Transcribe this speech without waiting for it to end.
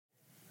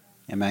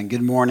Amen.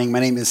 Good morning. My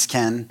name is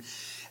Ken,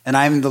 and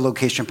I'm the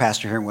location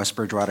pastor here in West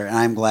Bridgewater, and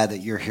I'm glad that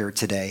you're here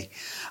today.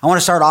 I want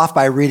to start off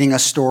by reading a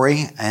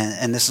story,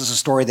 and this is a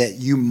story that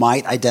you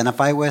might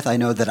identify with. I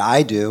know that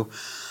I do.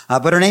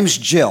 But her name's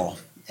Jill,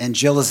 and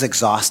Jill is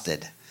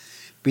exhausted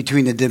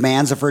between the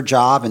demands of her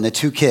job and the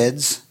two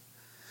kids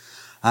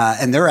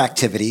and their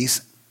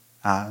activities,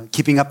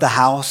 keeping up the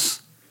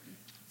house.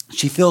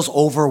 She feels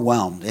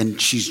overwhelmed, and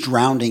she's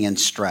drowning in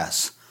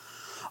stress.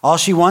 All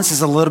she wants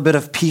is a little bit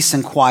of peace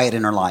and quiet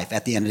in her life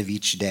at the end of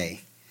each day.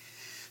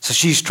 So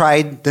she's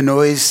tried the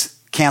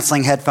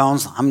noise-canceling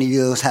headphones. How many of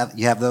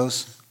you have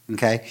those?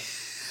 Okay.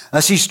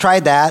 She's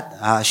tried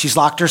that. She's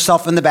locked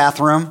herself in the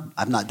bathroom.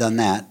 I've not done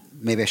that.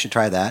 Maybe I should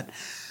try that.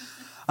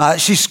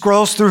 She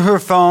scrolls through her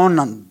phone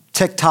on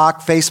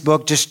TikTok,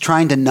 Facebook, just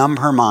trying to numb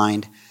her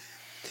mind.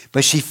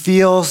 But she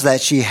feels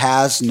that she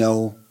has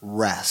no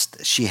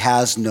rest. She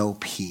has no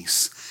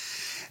peace.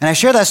 And I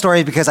share that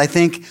story because I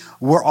think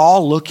we're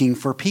all looking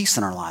for peace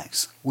in our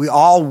lives. We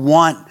all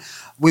want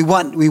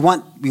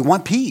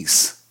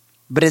peace.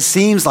 But it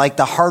seems like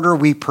the harder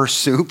we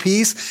pursue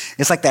peace,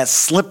 it's like that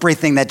slippery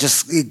thing that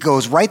just it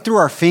goes right through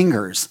our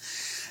fingers.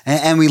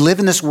 And we live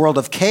in this world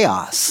of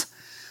chaos.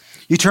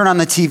 You turn on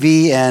the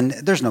TV and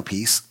there's no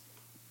peace.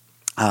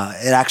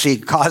 It actually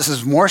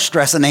causes more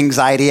stress and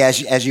anxiety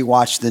as you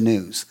watch the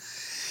news.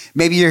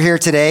 Maybe you're here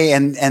today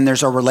and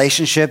there's a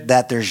relationship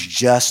that there's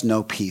just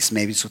no peace.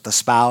 Maybe it's with a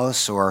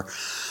spouse or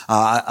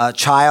a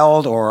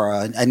child or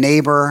a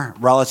neighbor,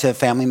 relative,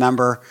 family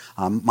member,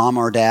 mom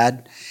or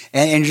dad.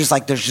 And you're just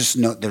like, there's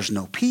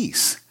no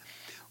peace.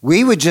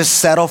 We would just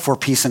settle for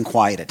peace and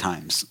quiet at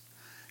times.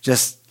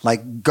 Just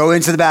like go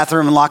into the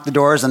bathroom and lock the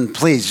doors and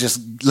please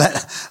just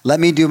let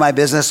me do my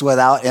business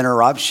without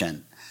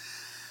interruption.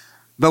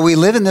 But we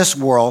live in this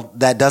world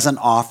that doesn't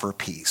offer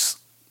peace.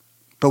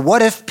 But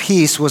what if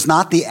peace was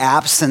not the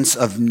absence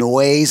of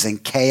noise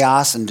and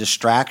chaos and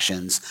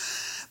distractions,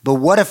 but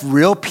what if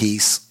real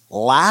peace,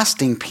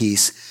 lasting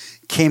peace,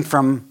 came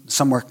from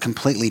somewhere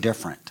completely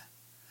different?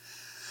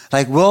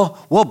 Like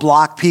we'll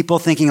block people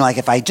thinking like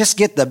if I just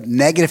get the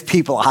negative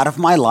people out of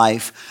my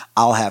life,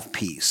 I'll have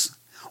peace.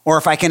 Or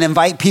if I can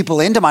invite people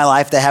into my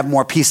life that have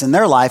more peace in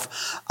their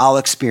life, I'll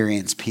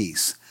experience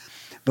peace.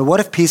 But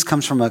what if peace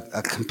comes from a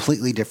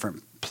completely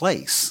different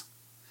place?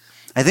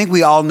 I think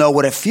we all know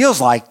what it feels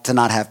like to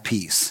not have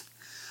peace.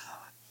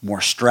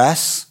 More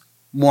stress,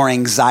 more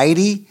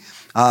anxiety,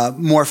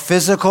 more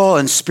physical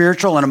and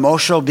spiritual and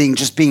emotional being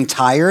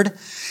tired.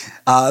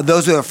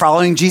 Those who are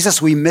following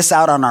Jesus, we miss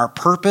out on our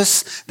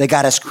purpose that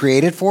God has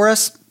created for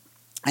us.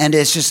 And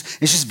it's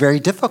just very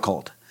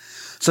difficult.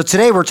 So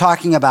today we're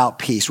talking about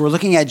peace. We're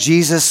looking at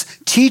Jesus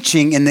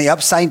teaching in the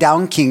upside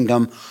down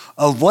kingdom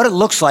of what it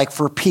looks like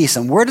for peace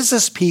and where does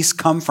this peace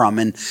come from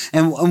and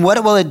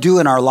what will it do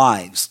in our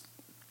lives.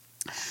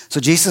 So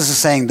Jesus is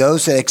saying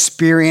those that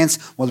experience,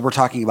 whether we're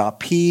talking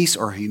about peace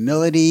or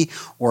humility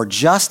or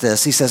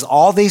justice, he says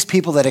all these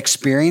people that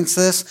experience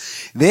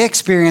this, they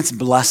experience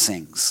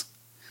blessings.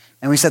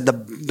 And we said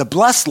the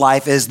blessed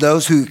life is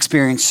those who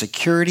experience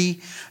security,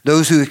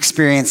 those who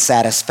experience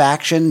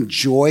satisfaction,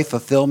 joy,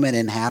 fulfillment,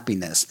 and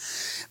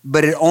happiness.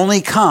 But it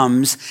only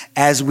comes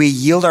as we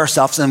yield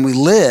ourselves and we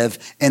live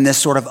in this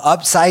sort of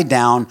upside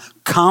down,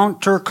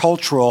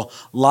 countercultural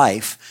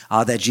life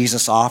that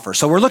Jesus offers.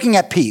 So we're looking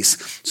at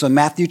peace. So in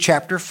Matthew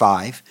chapter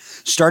 5,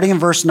 starting in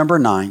verse number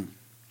 9,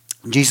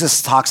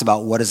 Jesus talks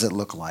about what does it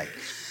look like.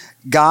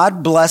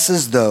 God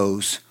blesses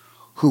those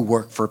who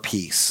work for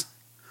peace,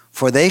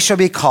 for they shall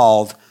be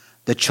called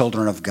the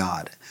children of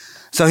God.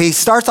 So he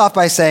starts off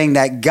by saying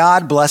that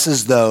God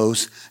blesses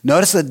those.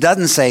 Notice it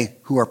doesn't say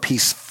who are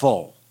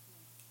peaceful.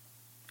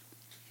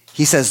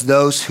 He says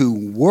those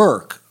who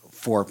work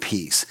for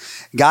peace.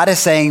 God is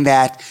saying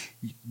that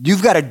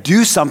you've got to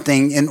do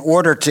something in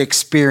order to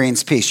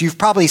experience peace. You've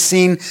probably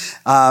seen,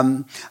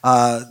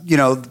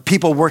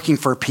 people working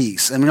for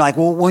peace. And you're like,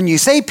 well, when you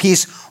say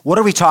peace, what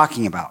are we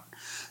talking about?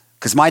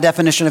 Because my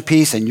definition of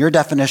peace and your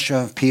definition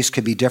of peace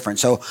could be different.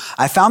 So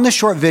I found this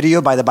short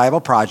video by the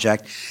Bible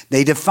Project.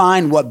 They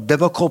define what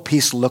biblical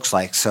peace looks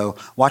like. So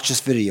watch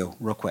this video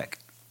real quick.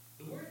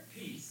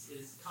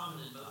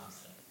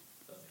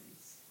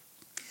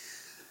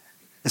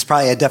 It's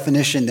probably a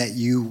definition that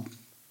you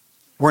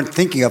weren't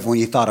thinking of when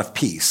you thought of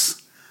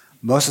peace.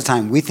 Most of the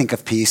time we think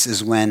of peace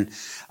is when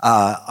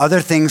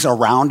other things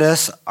around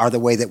us are the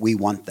way that we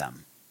want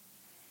them.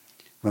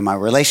 When my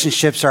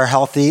relationships are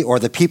healthy or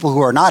the people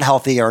who are not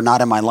healthy are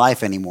not in my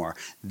life anymore,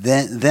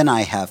 then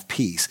I have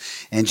peace.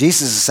 And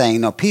Jesus is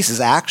saying, no, peace is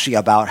actually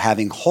about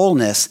having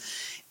wholeness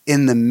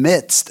in the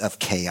midst of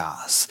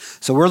chaos.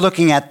 So we're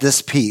looking at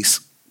this peace.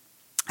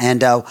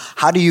 And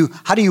how do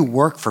you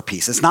work for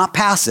peace? It's not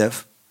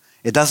passive.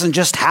 It doesn't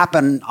just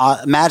happen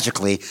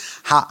magically.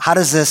 How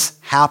does this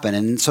happen?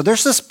 And so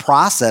there's this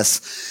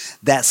process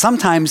that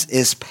sometimes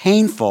is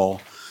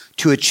painful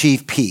to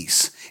achieve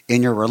peace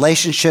in your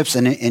relationships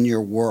and in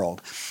your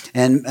world.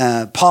 And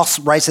Paul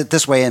writes it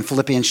this way in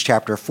Philippians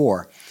chapter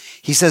 4.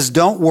 He says,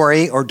 don't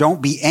worry or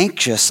don't be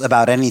anxious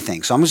about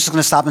anything. So I'm just going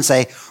to stop and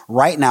say,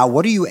 right now,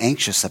 what are you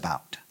anxious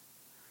about?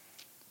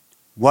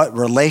 what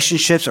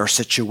relationships or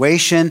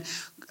situation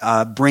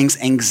brings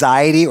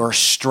anxiety or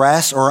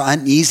stress or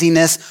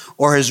uneasiness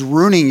or is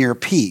ruining your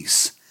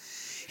peace.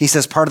 He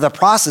says part of the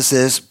process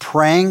is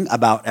praying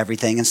about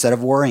everything instead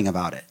of worrying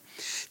about it.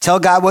 Tell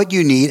God what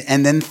you need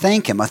and then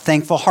thank him. A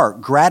thankful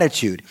heart,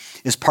 gratitude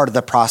is part of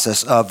the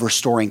process of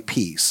restoring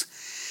peace.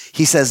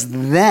 He says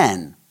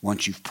then,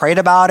 once you've prayed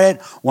about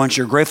it, once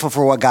you're grateful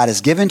for what God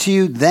has given to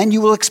you, then you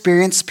will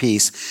experience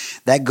peace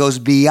that goes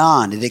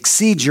beyond, it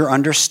exceeds your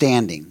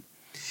understanding.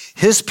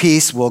 His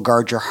peace will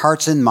guard your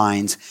hearts and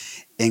minds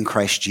in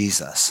Christ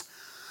Jesus.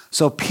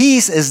 So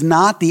peace is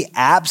not the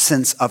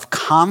absence of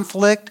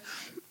conflict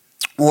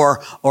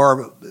or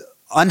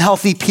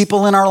unhealthy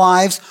people in our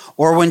lives,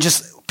 or when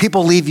just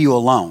people leave you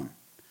alone.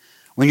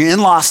 When your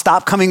in-laws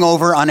stop coming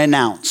over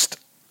unannounced,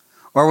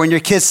 or when your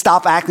kids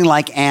stop acting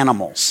like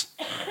animals,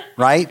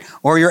 right?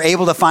 Or you're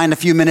able to find a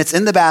few minutes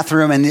in the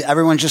bathroom and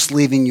everyone's just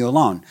leaving you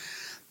alone.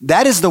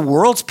 That is the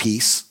world's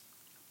peace.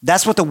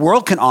 That's what the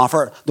world can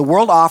offer. The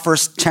world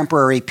offers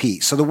temporary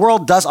peace. So the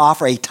world does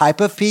offer a type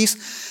of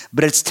peace,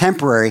 but it's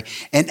temporary.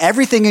 And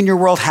everything in your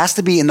world has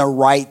to be in the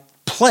right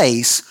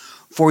place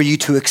for you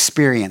to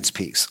experience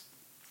peace.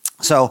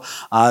 So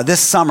this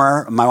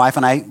summer, my wife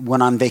and I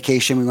went on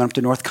vacation. We went up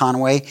to North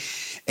Conway,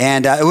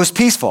 and it was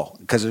peaceful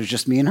because it was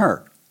just me and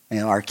her.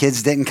 Our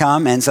kids didn't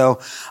come. And so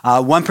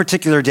one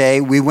particular day,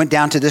 we went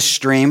down to this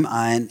stream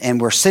and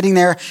we're sitting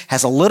there.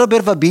 Has a little bit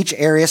of a beach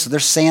area, so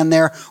there's sand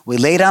there. We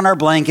lay down our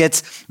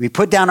blankets. We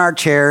put down our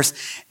chairs,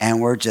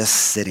 and we're just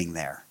sitting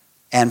there.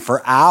 And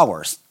for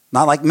hours,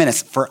 not like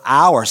minutes, for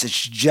hours,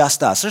 it's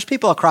just us. There's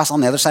people across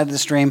on the other side of the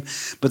stream,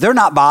 but they're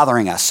not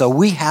bothering us. So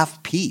we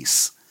have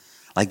peace.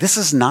 Like, this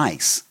is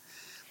nice.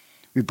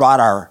 We brought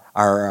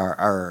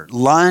our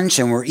lunch,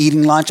 and we're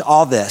eating lunch,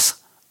 all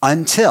this,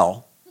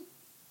 until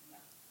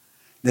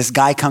this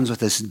guy comes with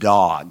this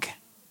dog.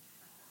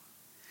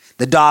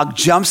 The dog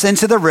jumps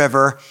into the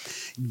river,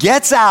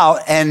 gets out,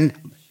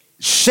 and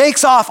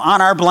shakes off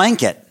on our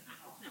blanket.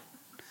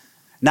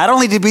 Not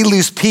only did we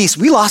lose peace,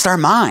 we lost our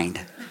mind.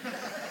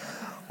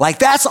 Like,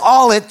 that's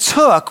all it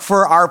took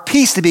for our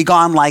peace to be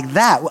gone like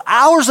that.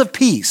 Hours of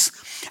peace,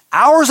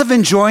 hours of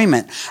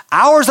enjoyment,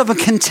 hours of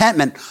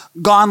contentment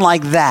gone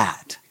like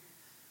that.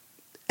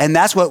 And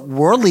that's what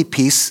worldly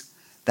peace,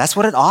 that's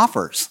what it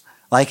offers.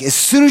 Like, as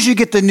soon as you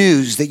get the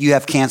news that you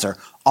have cancer,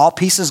 all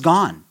peace is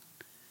gone.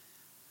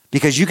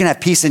 Because you can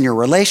have peace in your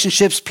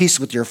relationships, peace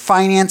with your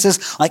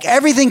finances, like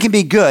everything can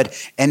be good,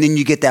 and then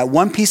you get that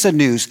one piece of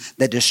news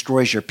that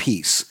destroys your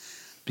peace.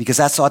 Because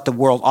that's what the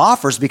world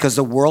offers, because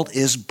the world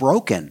is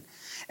broken.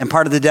 And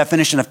part of the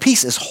definition of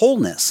peace is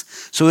wholeness.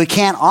 So it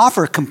can't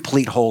offer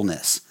complete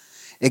wholeness.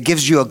 It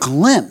gives you a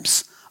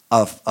glimpse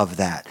of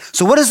that.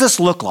 So what does this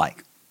look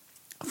like?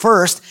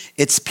 First,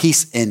 it's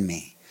peace in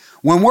me.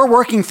 When we're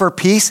working for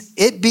peace,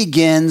 it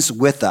begins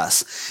with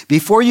us.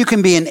 Before you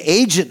can be an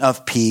agent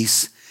of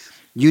peace,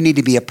 you need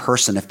to be a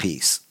person of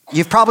peace.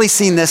 You've probably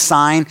seen this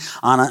sign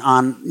on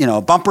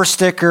a bumper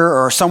sticker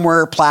or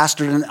somewhere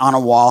plastered on a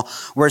wall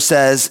where it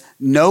says,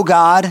 "No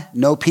God,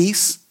 no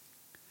peace,"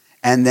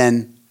 and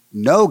then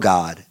 "No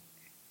God,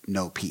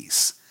 no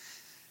peace."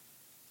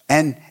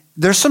 And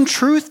there's some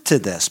truth to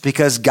this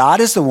because God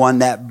is the one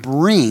that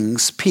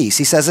brings peace.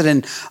 He says it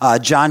in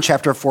John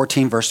chapter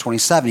 14, verse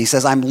 27. He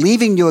says, "I'm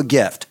leaving you a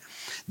gift.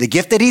 The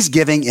gift that he's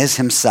giving is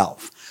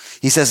himself."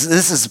 He says,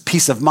 this is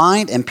peace of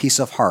mind and peace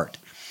of heart.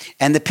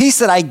 And the peace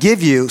that I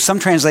give you, some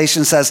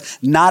translation says,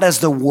 not as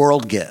the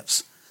world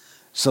gives.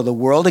 So the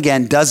world,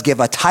 again, does give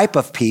a type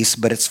of peace,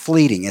 but it's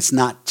fleeting. It's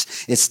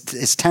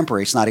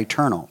temporary. It's not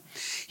eternal.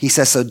 He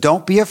says, so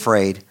don't be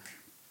afraid.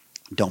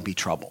 Don't be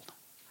troubled.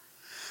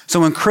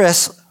 So when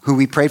Chris, who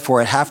we prayed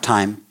for at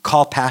halftime,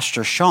 called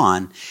Pastor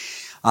Sean,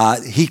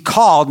 he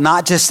called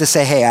not just to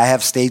say, hey, I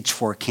have stage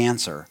 4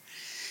 cancer,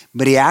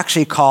 but he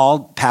actually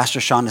called Pastor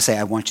Sean to say,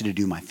 I want you to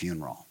do my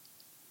funeral.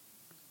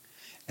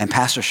 And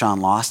Pastor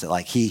Sean lost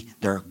it.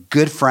 They're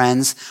good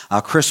friends.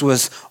 Chris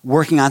was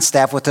working on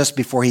staff with us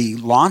before he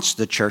launched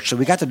the church, so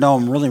we got to know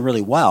him really,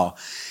 really well.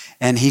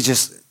 And he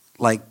just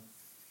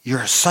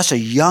you're such a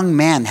young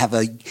man,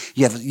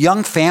 you have a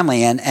young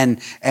family,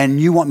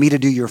 and you want me to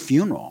do your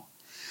funeral.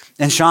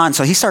 And Sean,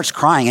 so he starts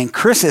crying, and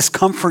Chris is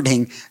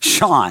comforting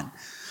Sean.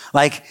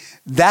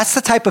 That's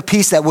the type of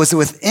peace that was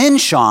within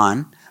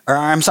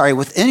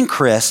within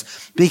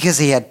Chris, because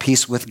he had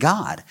peace with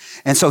God.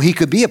 And so he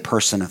could be a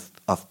person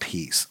of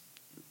peace.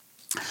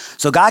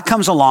 So God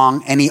comes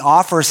along and he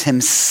offers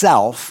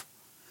himself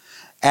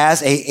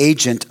as an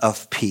agent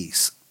of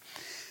peace.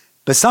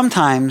 But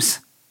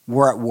sometimes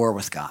we're at war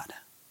with God.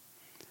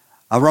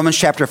 Romans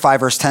chapter 5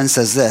 verse 10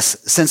 says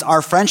this, since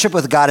our friendship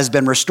with God has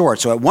been restored.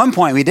 So at one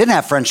point we didn't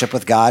have friendship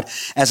with God.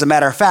 As a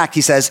matter of fact,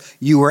 he says,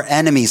 you were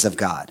enemies of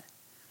God.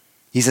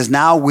 He says,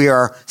 now we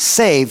are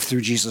saved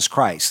through Jesus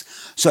Christ.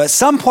 So at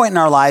some point in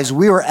our lives,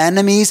 we were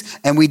enemies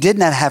and we did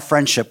not have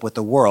friendship with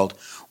the world.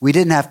 We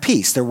didn't have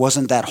peace. There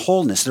wasn't that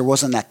wholeness. There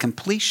wasn't that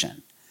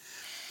completion.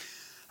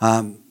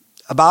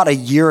 About a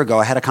year ago,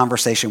 I had a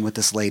conversation with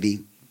this lady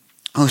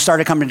who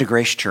started coming to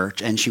Grace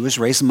Church, and she was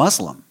raised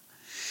Muslim.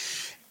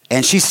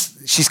 And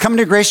she's coming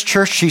to Grace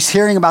Church. She's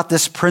hearing about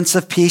this Prince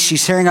of Peace.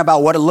 She's hearing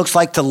about what it looks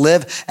like to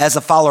live as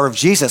a follower of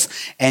Jesus.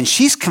 And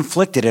she's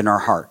conflicted in her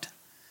heart.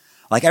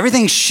 Like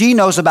everything she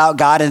knows about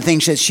God and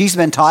things that she's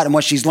been taught and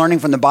what she's learning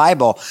from the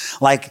Bible,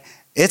 like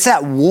it's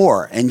at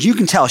war. And you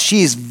can tell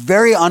she's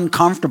very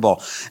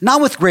uncomfortable, not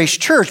with Grace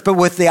Church, but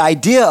with the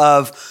idea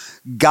of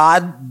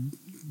God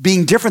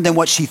being different than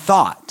what she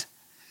thought.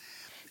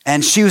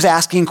 And she was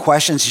asking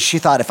questions. And she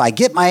thought, if I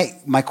get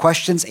my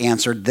questions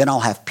answered, then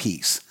I'll have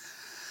peace.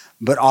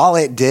 But all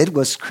it did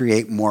was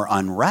create more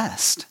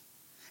unrest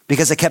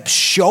because it kept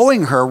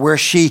showing her where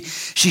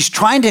she's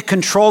trying to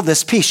control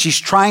this peace. She's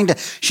trying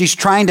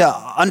to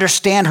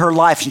understand her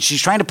life, and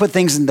she's trying to put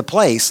things into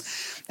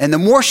place. And the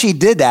more she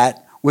did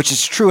that, which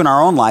is true in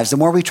our own lives, the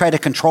more we try to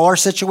control our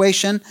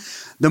situation,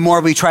 the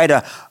more we try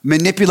to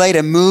manipulate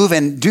and move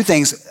and do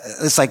things,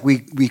 it's like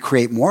we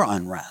create more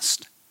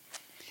unrest.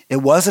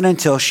 It wasn't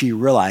until she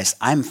realized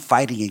I'm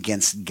fighting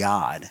against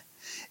God.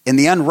 And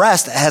the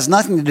unrest has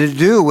nothing to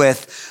do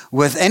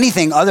with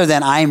anything other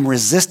than I'm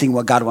resisting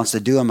what God wants to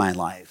do in my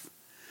life.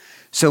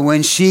 So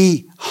when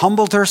she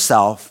humbled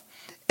herself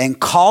and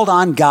called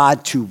on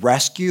God to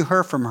rescue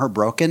her from her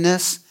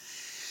brokenness,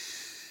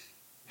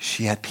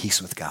 she had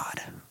peace with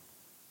God.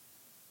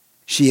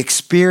 She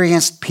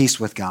experienced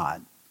peace with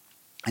God.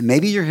 And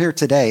maybe you're here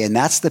today, and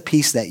that's the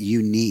peace that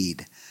you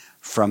need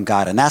from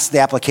God. And that's the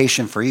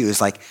application for you.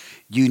 It's like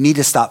you need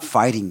to stop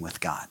fighting with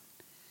God.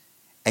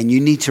 And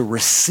you need to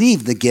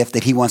receive the gift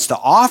that he wants to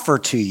offer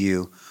to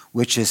you,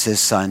 which is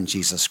his son,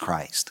 Jesus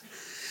Christ.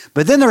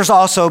 But then there's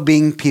also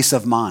being peace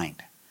of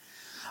mind.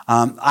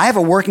 I have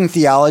a working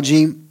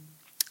theology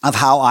of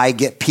how I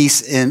get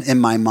peace in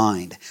my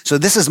mind. So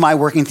this is my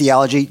working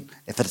theology.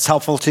 If it's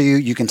helpful to you,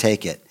 you can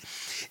take it.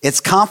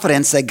 It's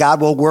confidence that God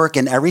will work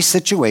in every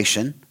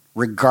situation,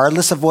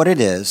 regardless of what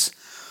it is,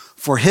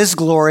 for his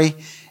glory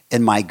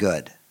and my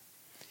good.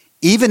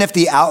 Even if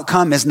the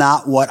outcome is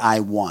not what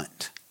I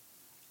want,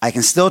 I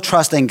can still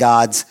trust in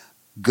God's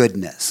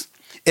goodness.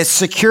 It's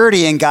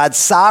security in God's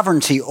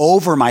sovereignty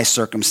over my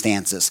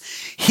circumstances.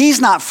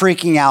 He's not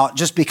freaking out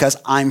just because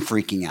I'm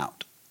freaking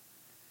out.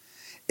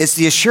 It's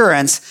the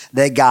assurance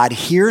that God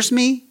hears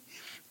me,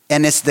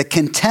 and it's the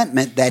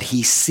contentment that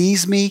he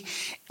sees me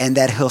and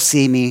that he'll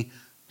see me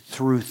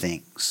through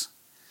things.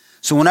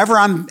 So whenever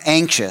I'm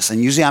anxious,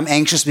 and usually I'm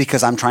anxious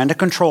because I'm trying to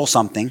control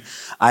something,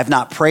 I've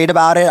not prayed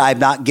about it, I've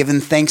not given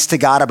thanks to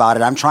God about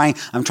it, I'm trying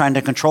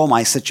to control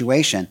my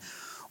situation.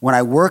 When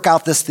I work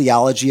out this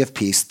theology of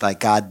peace, like,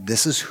 God,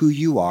 this is who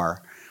you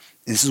are.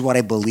 This is what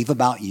I believe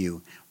about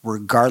you,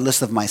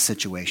 regardless of my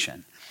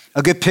situation.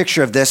 A good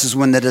picture of this is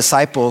when the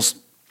disciples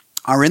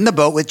are in the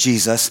boat with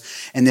Jesus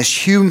and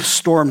this huge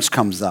storm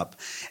comes up.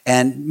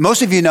 And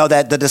most of you know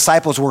that the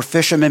disciples were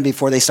fishermen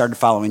before they started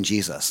following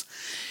Jesus.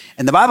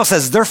 And the Bible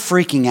says they're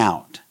freaking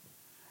out.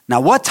 Now,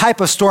 what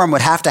type of storm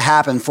would have to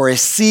happen for a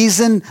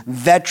seasoned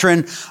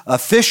veteran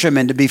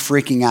fisherman to be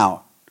freaking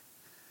out?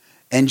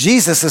 And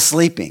Jesus is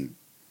sleeping.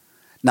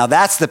 Now,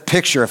 that's the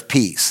picture of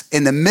peace.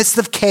 In the midst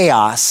of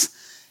chaos,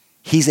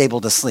 he's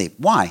able to sleep.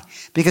 Why?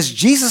 Because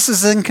Jesus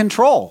is in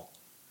control.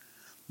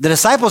 The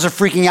disciples are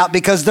freaking out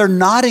because they're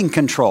not in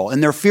control,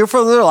 and they're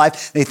fearful of their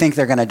life. They think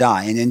they're going to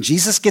die. And then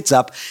Jesus gets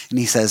up and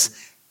he says,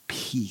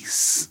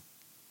 peace.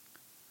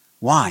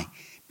 Why?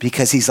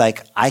 Because he's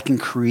like, I can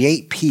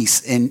create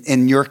peace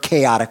in your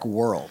chaotic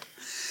world.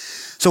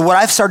 So what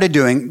I've started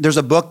doing, there's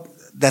a book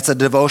that's a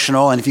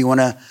devotional, and if you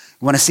want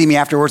to see me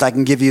afterwards, I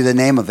can give you the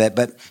name of it.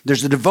 But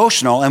there's a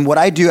devotional, and what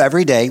I do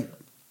every day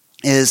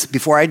is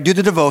before I do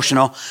the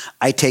devotional,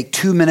 I take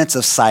 2 minutes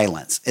of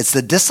silence. It's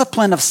the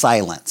discipline of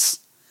silence.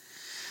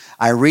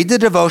 I read the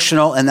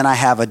devotional, and then I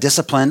have a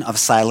discipline of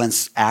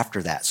silence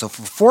after that. So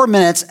for 4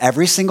 minutes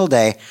every single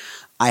day,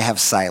 I have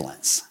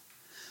silence.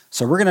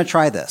 So we're going to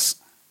try this.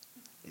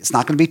 It's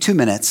not going to be 2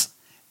 minutes.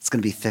 It's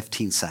going to be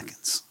 15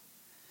 seconds.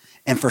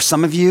 And for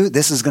some of you,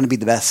 this is going to be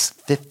the best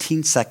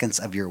 15 seconds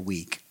of your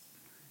week.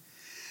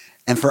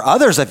 And for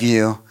others of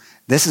you,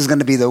 this is going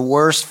to be the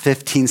worst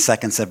 15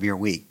 seconds of your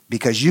week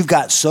because you've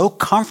got so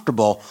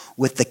comfortable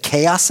with the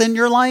chaos in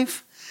your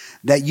life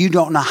that you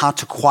don't know how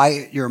to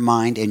quiet your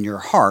mind and your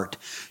heart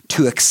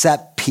to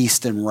accept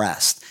peace and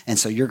rest. And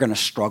so you're going to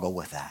struggle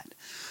with that.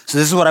 So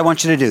this is what I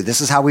want you to do. This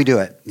is how we do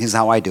it. This is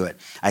how I do it.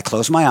 I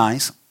close my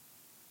eyes.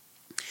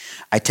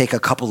 I take a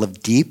couple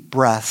of deep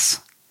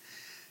breaths,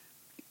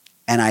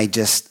 and I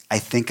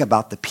think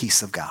about the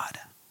peace of God.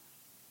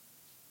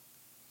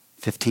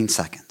 15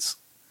 seconds.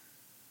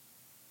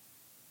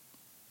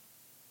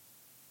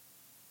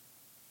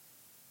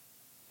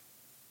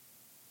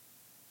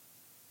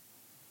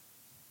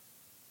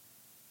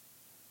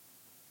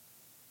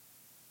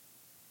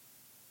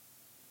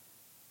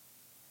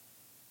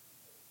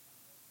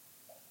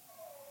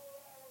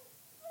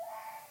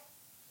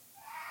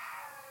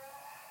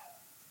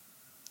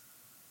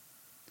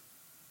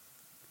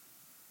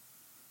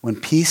 When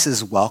peace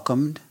is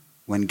welcomed,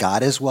 when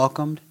God is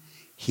welcomed,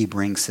 he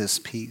brings his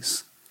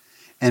peace.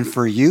 And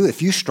for you,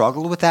 if you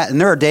struggled with that, and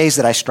there are days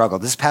that I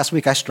struggled. This past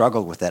week, I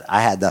struggled with it.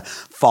 I had the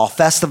fall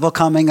festival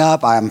coming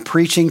up. I'm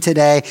preaching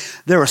today.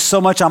 There was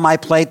so much on my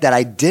plate that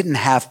I didn't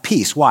have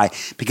peace. Why?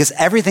 Because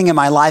everything in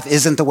my life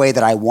isn't the way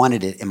that I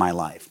wanted it in my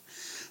life.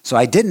 So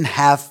I didn't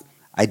have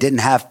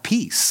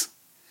peace.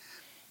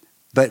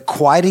 But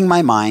quieting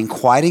my mind,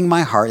 quieting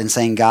my heart, and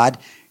saying, God,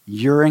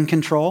 you're in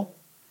control.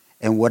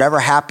 And whatever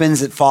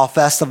happens at Fall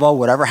Festival,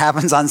 whatever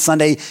happens on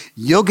Sunday,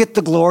 you'll get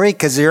the glory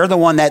because you're the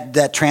one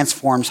that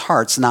transforms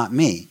hearts, not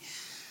me.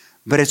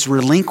 But it's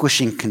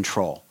relinquishing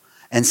control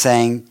and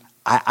saying,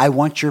 I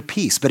want your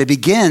peace. But it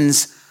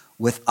begins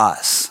with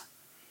us.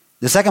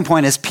 The second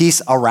point is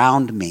peace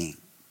around me.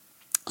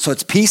 So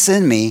it's peace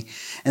in me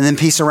and then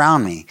peace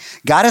around me.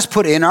 God has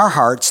put in our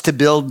hearts to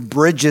build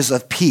bridges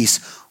of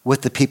peace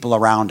with the people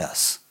around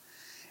us.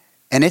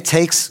 And it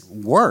takes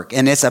work,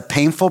 and it's a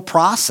painful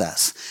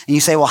process. And you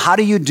say, well, how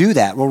do you do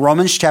that? Well,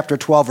 Romans chapter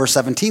 12, verse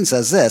 17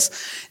 says this,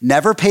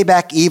 never pay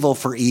back evil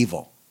for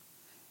evil.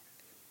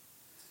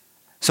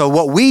 So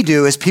what we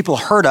do is people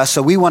hurt us,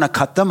 so we want to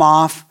cut them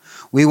off.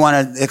 We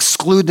want to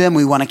exclude them.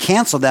 We want to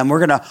cancel them. We're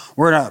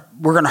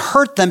gonna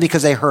hurt them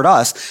because they hurt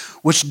us,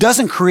 which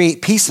doesn't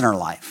create peace in our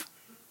life.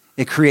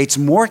 It creates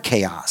more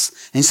chaos.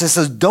 And he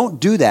says, don't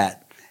do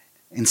that.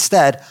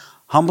 Instead,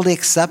 humbly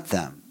accept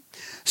them.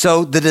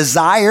 So the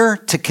desire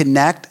to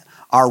connect,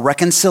 our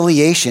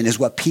reconciliation is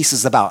what peace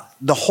is about.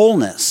 The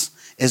wholeness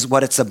is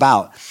what it's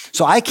about.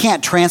 So I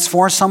can't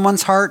transform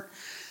someone's heart,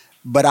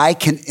 but I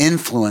can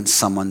influence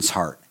someone's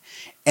heart.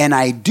 And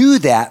I do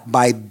that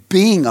by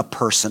being a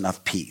person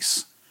of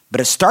peace.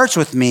 But it starts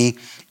with me,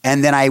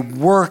 and then I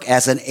work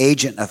as an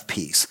agent of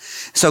peace.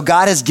 So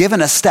God has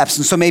given us steps.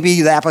 And so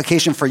maybe the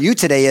application for you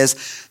today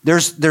is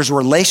there's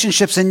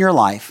relationships in your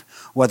life,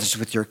 whether it's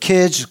with your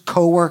kids,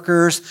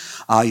 coworkers,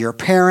 your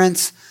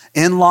parents,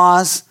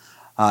 in-laws,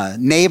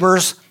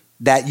 neighbors,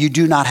 that you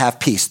do not have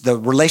peace. The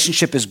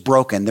relationship is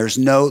broken. There's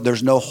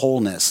no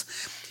wholeness.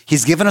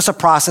 He's given us a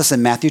process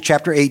in Matthew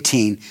chapter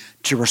 18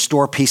 to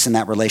restore peace in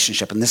that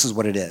relationship, and this is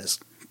what it is.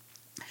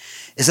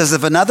 It says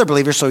if another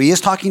believer, so he is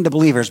talking to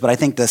believers, but I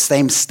think the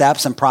same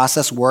steps and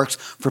process works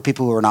for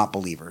people who are not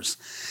believers.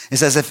 It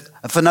says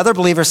if another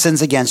believer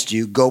sins against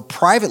you, go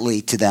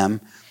privately to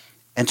them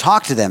and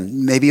talk to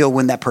them. Maybe you'll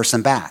win that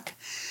person back.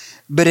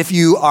 But if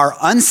you are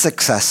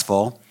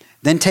unsuccessful,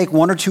 then take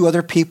one or two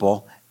other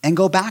people and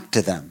go back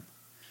to them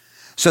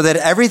so that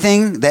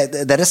everything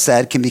that is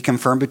said can be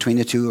confirmed between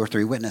the two or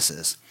three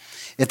witnesses.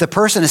 If the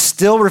person is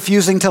still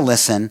refusing to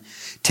listen,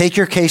 take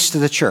your case to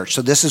the church.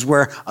 So this is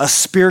where a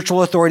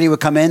spiritual authority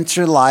would come into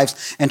their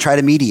lives and try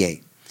to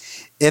mediate.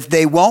 If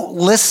they won't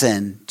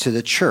listen to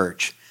the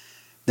church,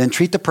 then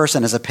treat the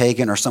person as a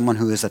pagan or someone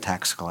who is a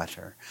tax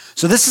collector.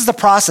 So this is the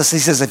process. He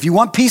says, if you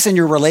want peace in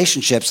your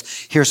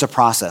relationships, here's the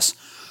process.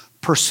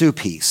 Pursue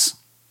peace.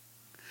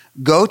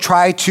 Go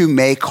try to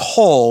make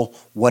whole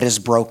what is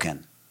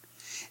broken.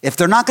 If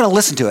they're not going to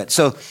listen to it.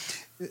 So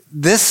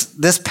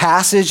this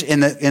passage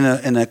in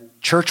a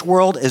church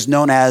world is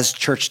known as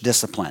church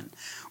discipline,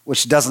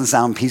 which doesn't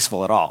sound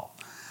peaceful at all.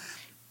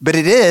 But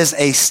it is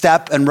a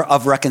step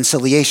of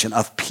reconciliation,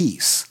 of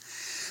peace.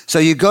 So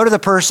you go to the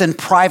person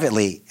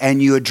privately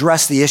and you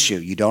address the issue.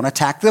 You don't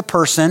attack the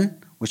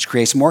person, which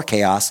creates more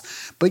chaos,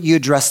 but you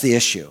address the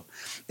issue.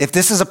 If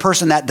this is a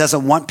person that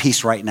doesn't want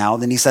peace right now,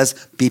 then he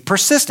says, be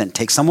persistent.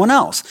 Take someone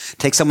else.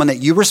 Take someone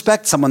that you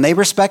respect, someone they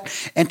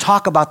respect, and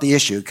talk about the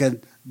issue.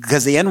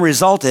 Because the end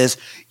result is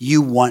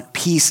you want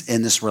peace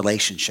in this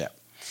relationship.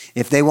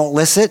 If they won't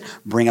listen,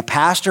 bring a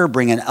pastor,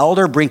 bring an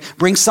elder,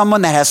 bring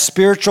someone that has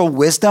spiritual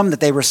wisdom that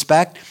they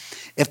respect.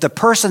 If the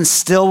person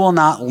still will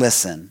not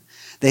listen,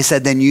 they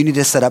said, then you need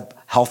to set up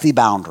healthy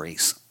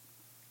boundaries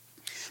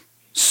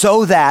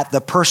so that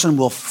the person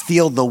will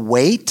feel the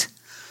weight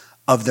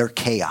of their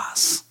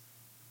chaos.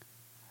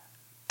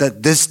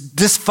 This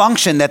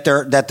dysfunction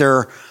that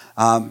they're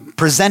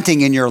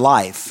presenting in your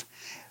life,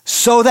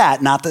 so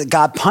that, not that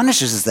God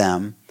punishes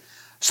them,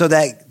 so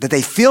that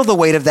they feel the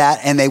weight of that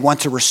and they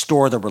want to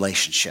restore the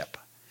relationship.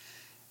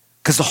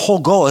 Because the whole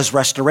goal is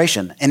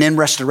restoration, and in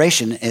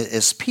restoration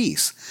is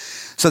peace.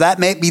 So that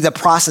may be the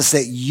process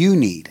that you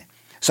need.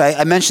 So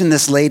I mentioned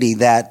this lady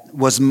that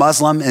was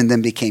Muslim and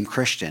then became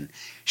Christian.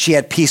 She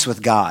had peace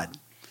with God.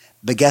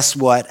 But guess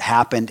what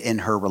happened in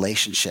her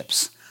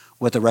relationships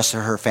with the rest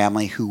of her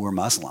family who were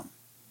Muslim?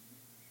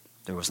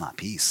 There was not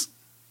peace.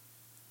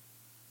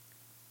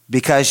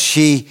 Because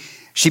she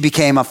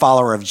became a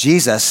follower of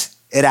Jesus,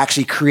 it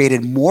actually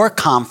created more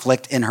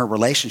conflict in her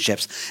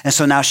relationships. And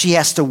so now she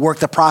has to work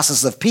the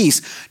process of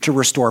peace to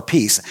restore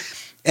peace.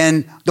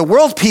 And the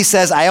world peace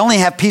says, I only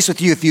have peace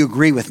with you if you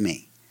agree with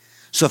me.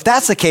 So if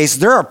that's the case,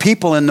 there are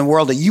people in the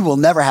world that you will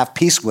never have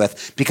peace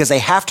with because they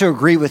have to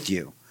agree with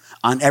you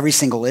on every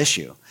single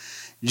issue.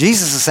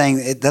 Jesus is saying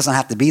it doesn't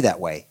have to be that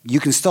way. You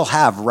can still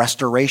have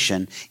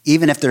restoration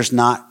even if there's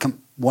not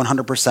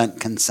 100%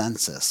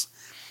 consensus.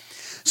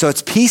 So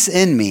it's peace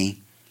in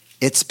me,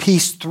 it's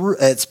peace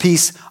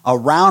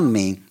around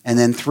me, and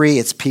then 3,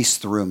 it's peace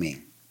through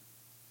me.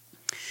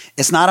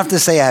 It's not enough to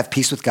say I have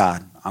peace with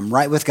God. I'm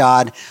right with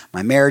God.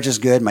 My marriage is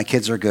good. My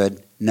kids are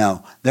good.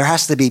 No, there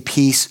has to be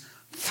peace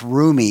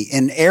through me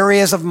in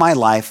areas of my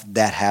life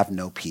that have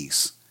no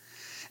peace.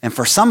 And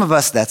for some of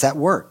us, that's at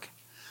work.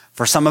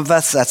 For some of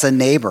us, that's a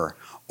neighbor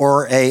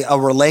or a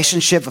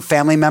relationship, a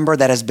family member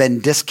that has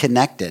been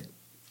disconnected.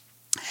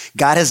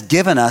 God has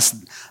given us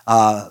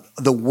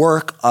the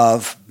work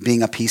of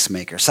being a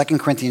peacemaker. 2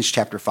 Corinthians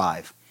chapter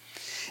 5.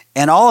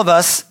 And all of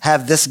us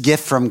have this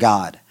gift from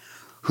God,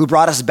 who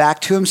brought us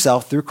back to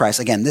himself through Christ.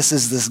 Again, this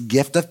is this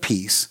gift of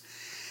peace.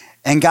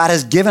 And God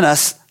has given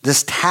us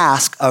this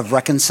task of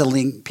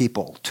reconciling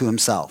people to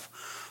himself.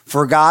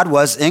 For God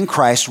was in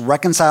Christ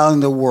reconciling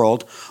the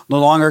world, no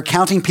longer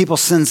counting people's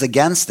sins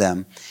against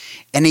them.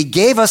 And he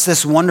gave us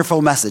this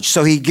wonderful message.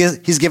 So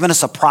he's given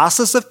us a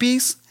process of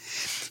peace.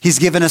 He's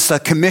given us a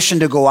commission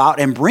to go out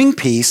and bring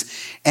peace.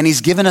 And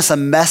he's given us a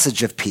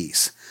message of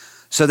peace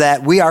so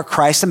that we are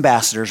Christ's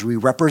ambassadors. We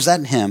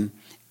represent him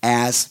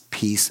as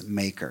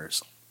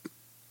peacemakers.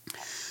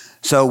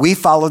 So we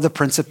follow the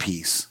Prince of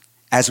Peace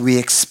as we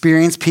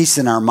experience peace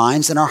in our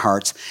minds and our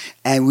hearts,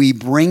 and we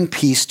bring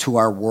peace to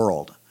our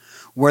world.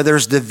 Where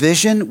there's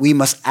division, we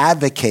must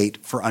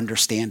advocate for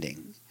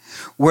understanding.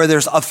 Where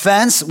there's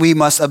offense, we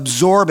must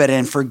absorb it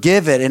and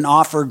forgive it and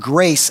offer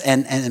grace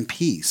and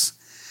peace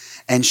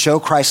and show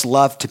Christ's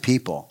love to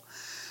people.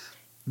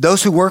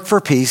 Those who work for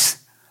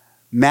peace,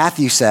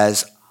 Matthew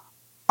says,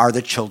 are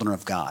the children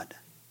of God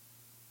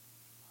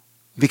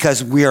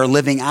because we are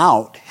living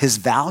out his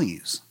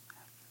values.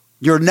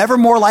 You're never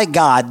more like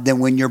God than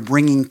when you're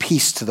bringing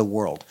peace to the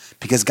world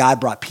because God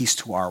brought peace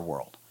to our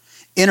world.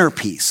 Inner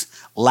peace,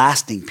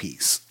 lasting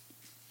peace.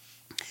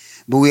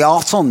 But we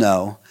also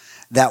know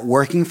that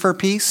working for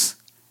peace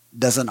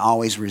doesn't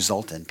always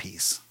result in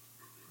peace.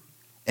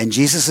 And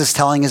Jesus is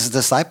telling his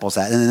disciples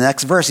that. In the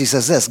next verse, he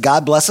says this,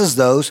 God blesses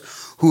those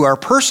who are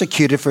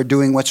persecuted for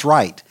doing what's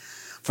right,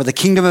 for the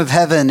kingdom of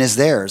heaven is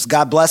theirs.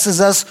 God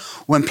blesses us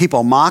when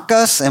people mock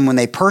us and when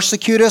they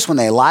persecute us, when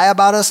they lie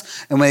about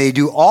us, and when they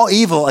do all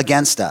evil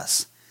against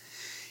us.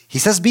 He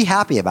says, be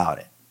happy about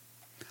it.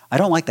 I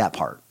don't like that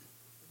part.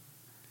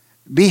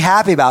 Be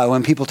happy about it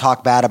when people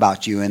talk bad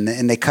about you and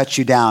they cut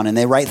you down and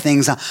they write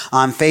things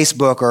on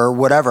Facebook or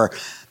whatever.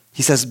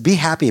 He says, be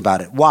happy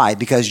about it. Why?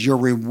 Because your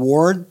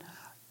reward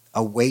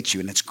awaits you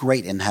and it's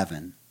great in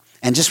heaven.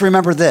 And just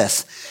remember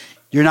this,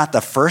 you're not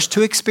the first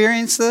to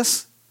experience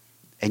this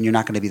and you're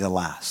not going to be the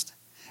last.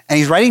 And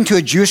he's writing to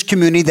a Jewish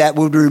community that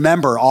would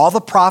remember all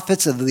the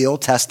prophets of the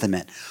Old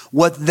Testament,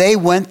 what they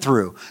went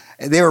through.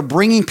 They were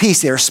bringing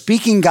peace. They were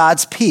speaking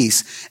God's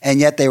peace, and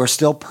yet they were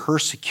still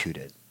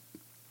persecuted.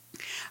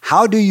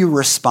 How do you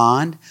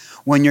respond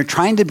when you're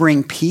trying to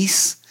bring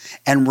peace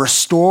and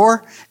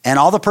restore, and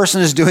all the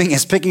person is doing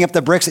is picking up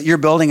the bricks that you're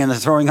building and they're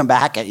throwing them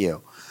back at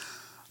you?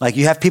 Like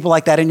you have people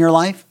like that in your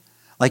life?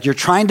 Like you're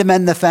trying to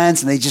mend the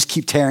fence and they just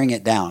keep tearing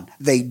it down.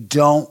 They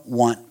don't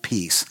want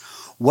peace.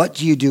 What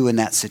do you do in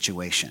that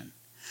situation?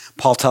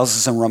 Paul tells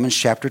us in Romans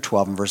chapter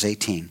 12 and verse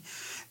 18,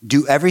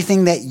 do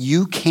everything that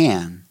you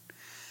can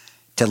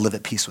to live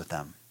at peace with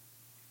them.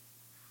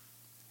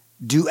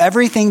 Do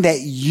everything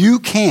that you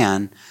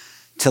can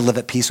to live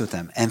at peace with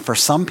them. And for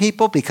some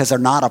people, because they're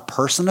not a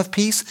person of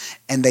peace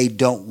and they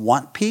don't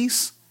want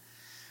peace,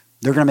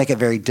 they're going to make it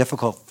very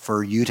difficult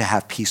for you to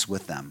have peace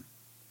with them.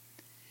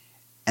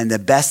 And the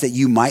best that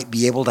you might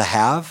be able to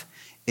have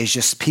is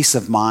just peace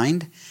of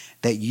mind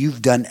that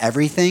you've done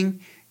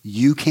everything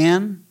you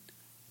can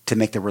to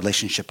make the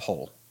relationship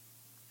whole.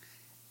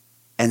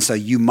 And so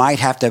you might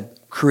have to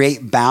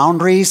create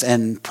boundaries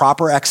and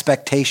proper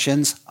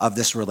expectations of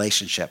this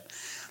relationship.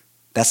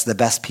 That's the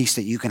best peace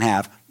that you can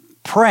have,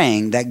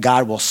 praying that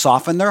God will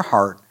soften their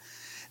heart,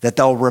 that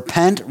they'll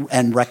repent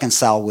and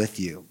reconcile with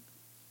you.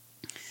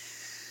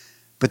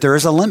 But there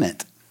is a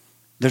limit.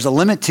 There's a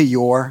limit to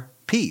your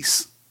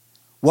peace.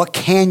 What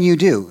can you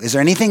do? Is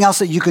there anything else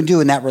that you can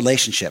do in that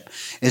relationship?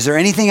 Is there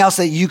anything else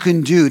that you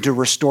can do to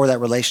restore that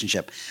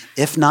relationship?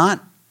 If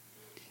not,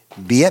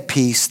 be at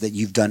peace that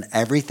you've done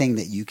everything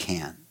that you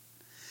can.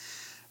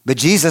 But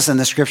Jesus in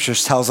the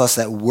scriptures tells us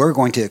that we're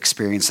going to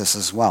experience this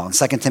as well. In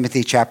 2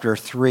 Timothy chapter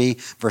 3,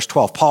 verse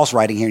 12, Paul's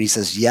writing here and he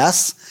says,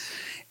 yes,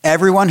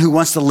 everyone who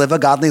wants to live a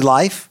godly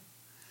life,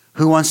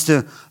 who wants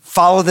to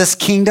follow this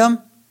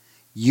kingdom,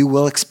 you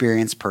will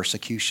experience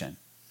persecution.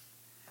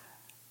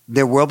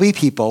 There will be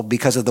people,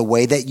 because of the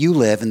way that you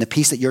live and the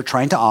peace that you're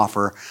trying to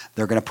offer,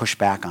 they're going to push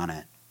back on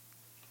it.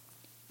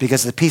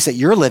 Because the peace that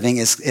you're living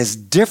is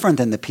different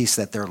than the peace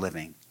that they're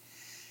living.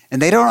 And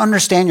they don't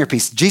understand your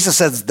peace. Jesus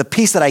says, the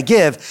peace that I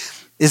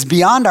give is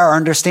beyond our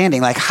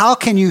understanding. Like, how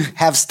can you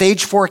have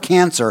stage 4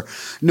 cancer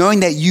knowing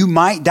that you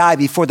might die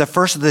before the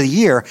first of the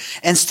year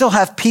and still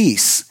have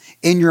peace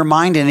in your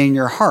mind and in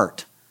your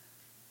heart?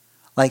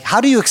 Like,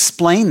 how do you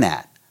explain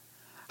that?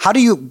 How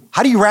do you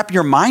wrap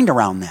your mind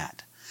around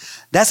that?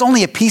 That's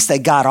only a peace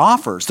that God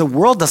offers. The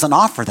world doesn't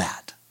offer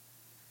that.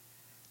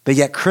 But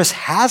yet Chris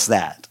has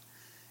that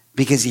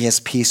because he has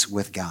peace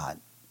with God.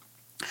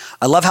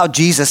 I love how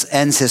Jesus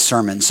ends his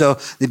sermon. So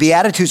the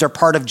Beatitudes are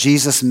part of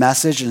Jesus'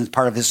 message and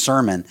part of his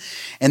sermon.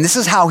 And this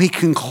is how he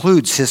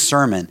concludes his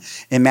sermon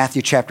in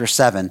Matthew chapter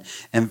 7,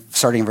 and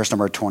starting in verse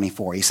number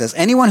 24. He says,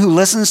 anyone who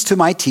listens to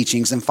my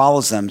teachings and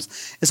follows them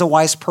is a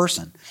wise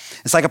person.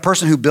 It's like a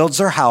person who builds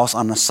their house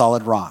on a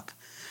solid rock.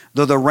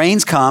 Though the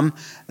rains come,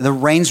 the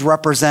rains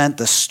represent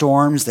the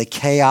storms, the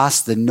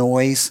chaos, the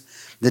noise,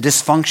 the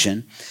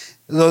dysfunction.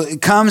 Though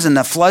it comes and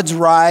the floods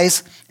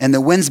rise and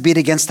the winds beat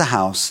against the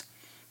house,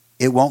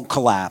 it won't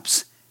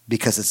collapse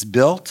because it's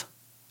built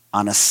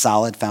on a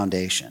solid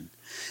foundation.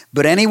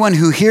 But anyone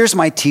who hears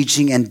my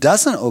teaching and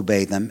doesn't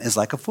obey them is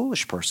like a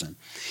foolish person.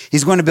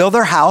 He's going to build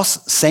their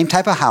house, same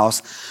type of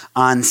house,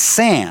 on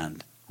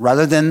sand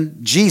rather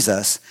than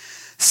Jesus.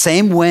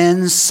 Same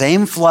winds,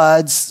 same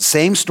floods,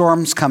 same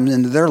storms come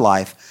into their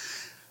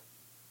life,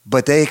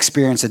 but they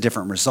experience a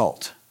different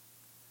result.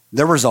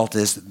 Their result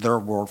is their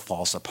world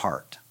falls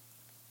apart.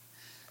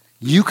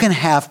 You can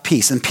have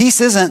peace. And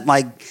peace isn't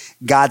like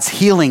God's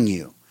healing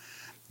you.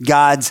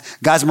 God's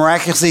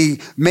miraculously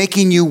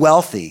making you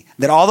wealthy,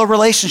 that all the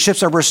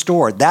relationships are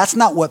restored. That's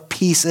not what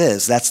peace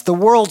is. That's the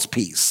world's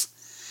peace.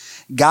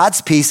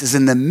 God's peace is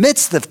in the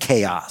midst of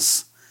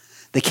chaos,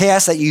 the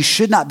chaos that you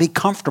should not be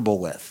comfortable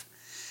with.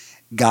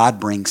 God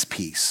brings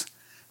peace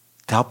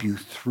to help you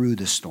through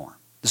the storm.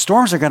 The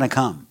storms are going to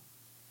come.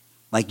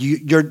 Like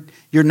you're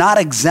not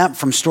exempt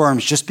from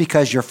storms just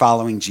because you're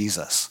following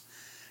Jesus.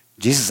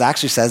 Jesus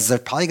actually says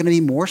there's probably going to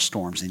be more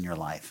storms in your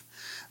life.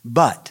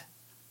 But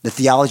the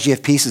theology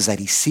of peace is that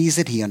he sees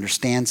it, he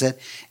understands it,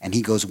 and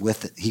he goes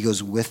with it. He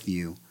goes with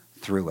you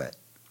through it.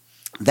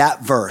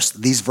 That verse,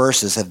 these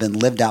verses have been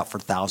lived out for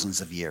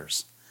thousands of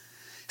years.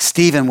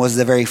 Stephen was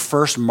the very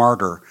first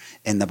martyr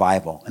in the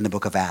Bible, in the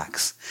book of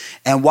Acts.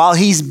 And while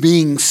he's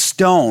being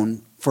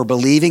stoned for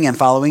believing and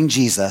following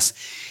Jesus,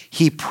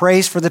 he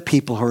prays for the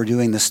people who are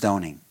doing the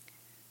stoning.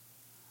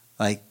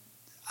 Like,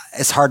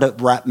 it's hard to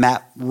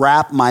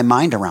wrap my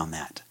mind around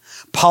that.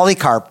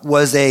 Polycarp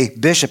was a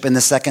bishop in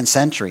the 2nd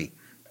century.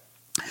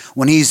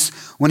 When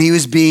he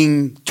was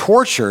being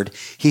tortured,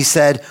 he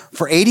said,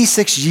 for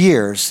 86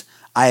 years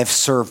I have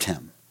served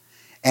him,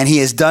 and he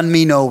has done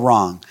me no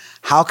wrong.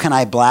 How can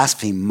I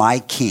blaspheme my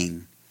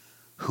king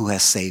who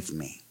has saved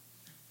me?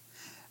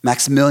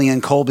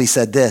 Maximilian Kolbe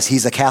said this.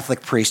 He's a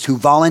Catholic priest who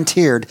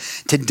volunteered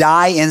to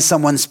die in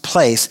someone's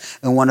place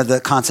in one of the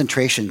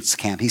concentration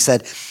camps. He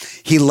said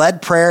he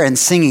led prayer and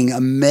singing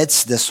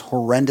amidst this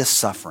horrendous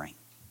suffering.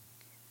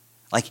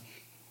 Like,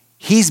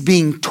 he's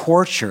being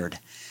tortured,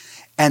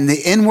 and the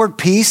inward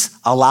peace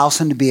allows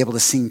him to be able to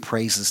sing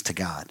praises to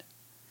God.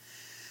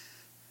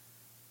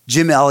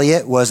 Jim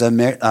Elliot was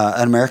an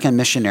American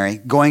missionary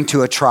going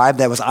to a tribe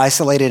that was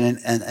isolated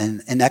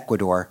in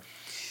Ecuador,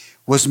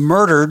 was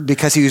murdered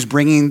because he was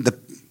bringing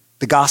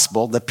the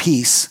gospel, the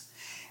peace.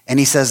 And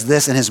he says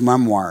this in his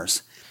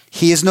memoirs: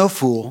 he is no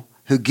fool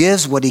who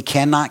gives what he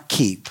cannot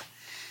keep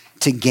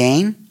to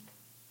gain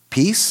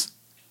peace,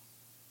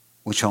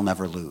 which he'll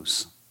never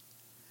lose.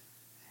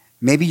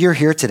 Maybe you're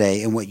here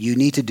today, and what you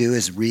need to do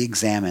is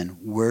re-examine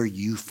where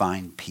you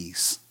find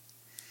peace.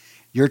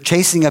 You're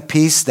chasing a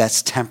peace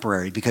that's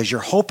temporary because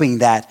you're hoping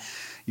that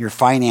your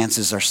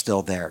finances are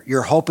still there.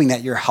 You're hoping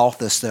that your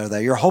health is still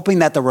there. You're hoping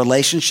that the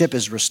relationship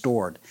is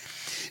restored.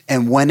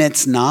 And when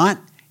it's not,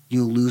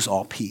 you lose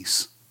all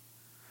peace.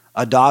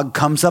 A dog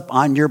comes up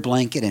on your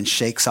blanket and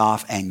shakes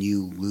off, and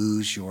you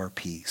lose your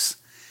peace.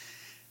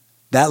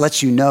 That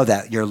lets you know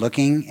that you're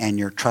looking and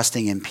you're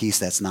trusting in peace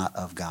that's not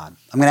of God.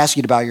 I'm going to ask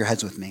you to bow your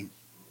heads with me.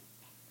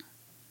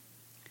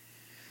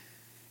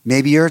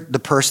 Maybe you're the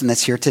person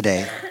that's here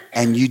today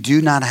and you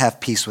do not have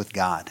peace with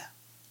God.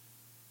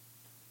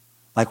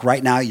 Like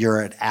right now,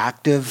 you're at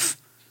active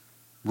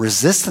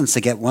resistance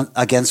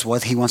against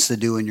what he wants to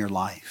do in your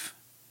life.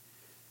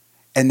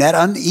 And that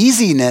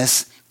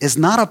uneasiness is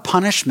not a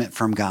punishment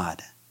from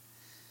God.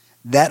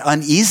 That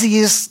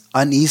uneasiness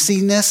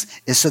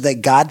is so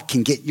that God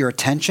can get your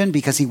attention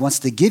because he wants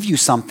to give you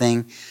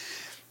something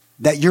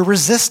that you're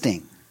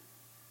resisting.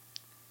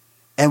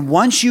 And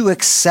once you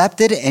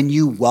accept it and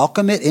you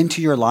welcome it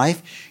into your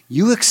life,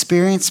 you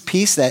experience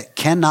peace that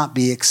cannot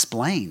be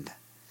explained,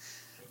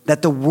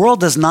 that the world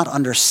does not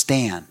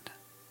understand.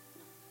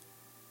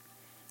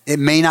 It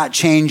may not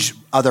change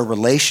other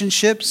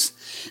relationships.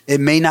 It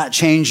may not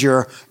change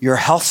your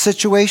health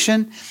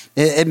situation.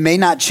 It may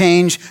not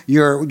change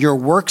your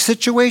work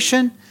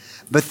situation.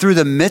 But through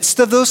the midst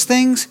of those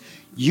things,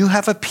 you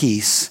have a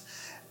peace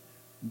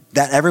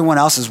that everyone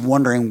else is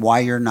wondering why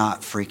you're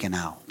not freaking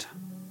out.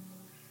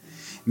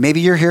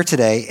 Maybe you're here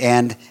today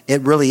and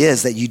it really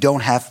is that you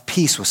don't have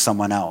peace with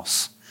someone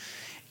else.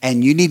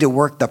 And you need to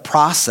work the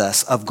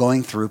process of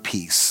going through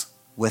peace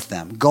with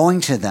them, going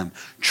to them,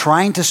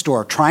 trying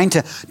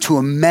to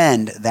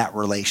amend that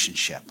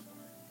relationship.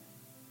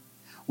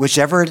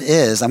 Whichever it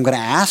is, I'm going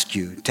to ask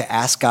you to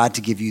ask God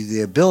to give you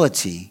the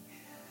ability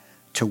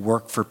to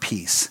work for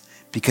peace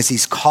because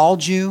he's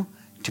called you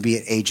to be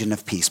an agent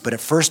of peace. But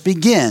it first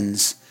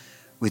begins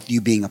with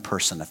you being a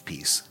person of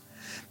peace.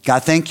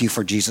 God, thank you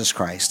for Jesus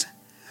Christ,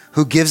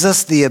 who gives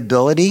us the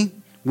ability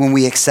when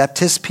we accept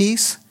his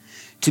peace,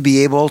 to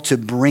be able to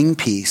bring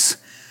peace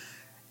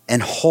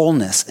and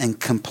wholeness and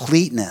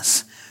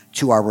completeness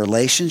to our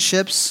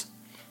relationships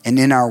and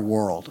in our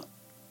world.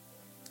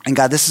 And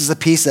God, this is a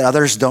peace that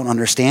others don't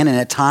understand, and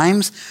at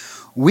times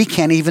we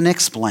can't even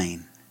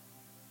explain.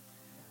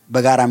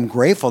 But God, I'm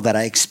grateful that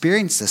I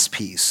experienced this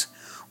peace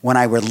when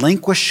I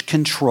relinquish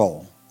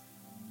control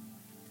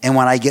and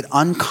when I get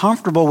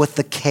uncomfortable with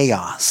the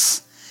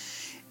chaos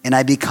and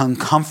I become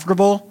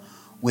comfortable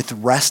with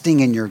resting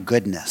in your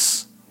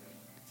goodness.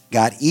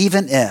 God,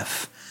 even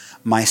if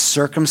my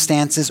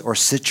circumstances or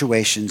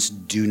situations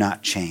do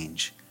not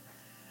change,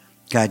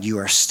 God, you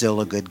are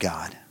still a good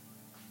God.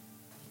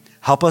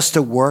 Help us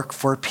to work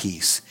for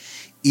peace,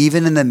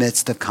 even in the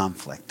midst of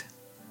conflict.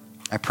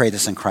 I pray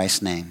this in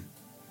Christ's name.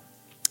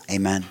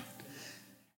 Amen.